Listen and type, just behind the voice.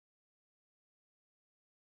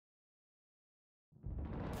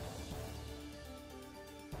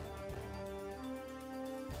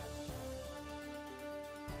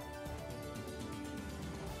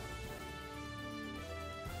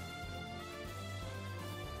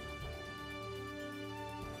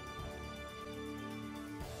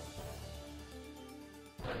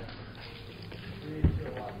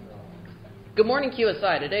Good morning,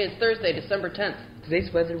 QSI. Today is Thursday, December 10th.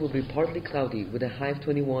 Today's weather will be partly cloudy with a high of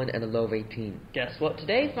 21 and a low of 18. Guess what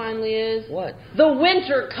today finally is? What? The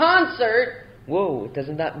winter concert! Whoa,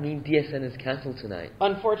 doesn't that mean DSN is cancelled tonight?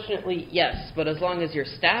 Unfortunately, yes, but as long as you're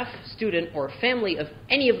staff, student, or family of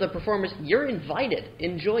any of the performers, you're invited.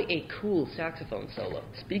 Enjoy a cool saxophone solo.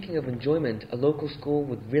 Speaking of enjoyment, a local school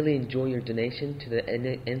would really enjoy your donation to the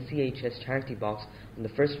NCHS charity box on the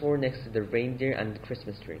first floor next to the reindeer and the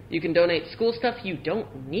Christmas tree. You can donate school stuff you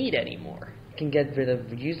don't need anymore. You can get rid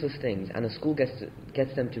of useless things, and the school gets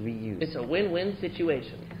them to reuse. It's a win-win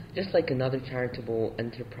situation. Just like another charitable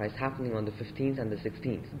enterprise happening on the 15th and the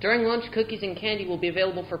 16th. During lunch, cookies and candy will be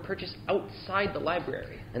available for purchase outside the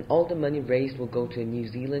library. And all the money raised will go to a New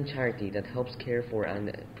Zealand charity that helps care for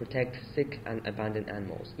and protect sick and abandoned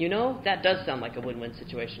animals. You know, that does sound like a win-win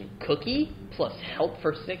situation. Cookie plus help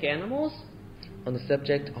for sick animals? On the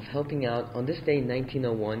subject of helping out, on this day in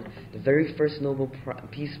 1901, the very first Nobel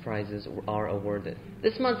Peace Prizes are awarded.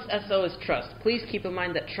 This month's SO is trust. Please keep in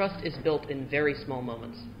mind that trust is built in very small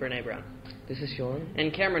moments. Brene Brown. This is Sean.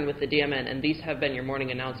 And Cameron with the DMN, and these have been your morning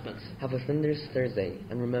announcements. Have a thunderous Thursday,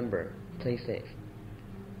 and remember, play safe.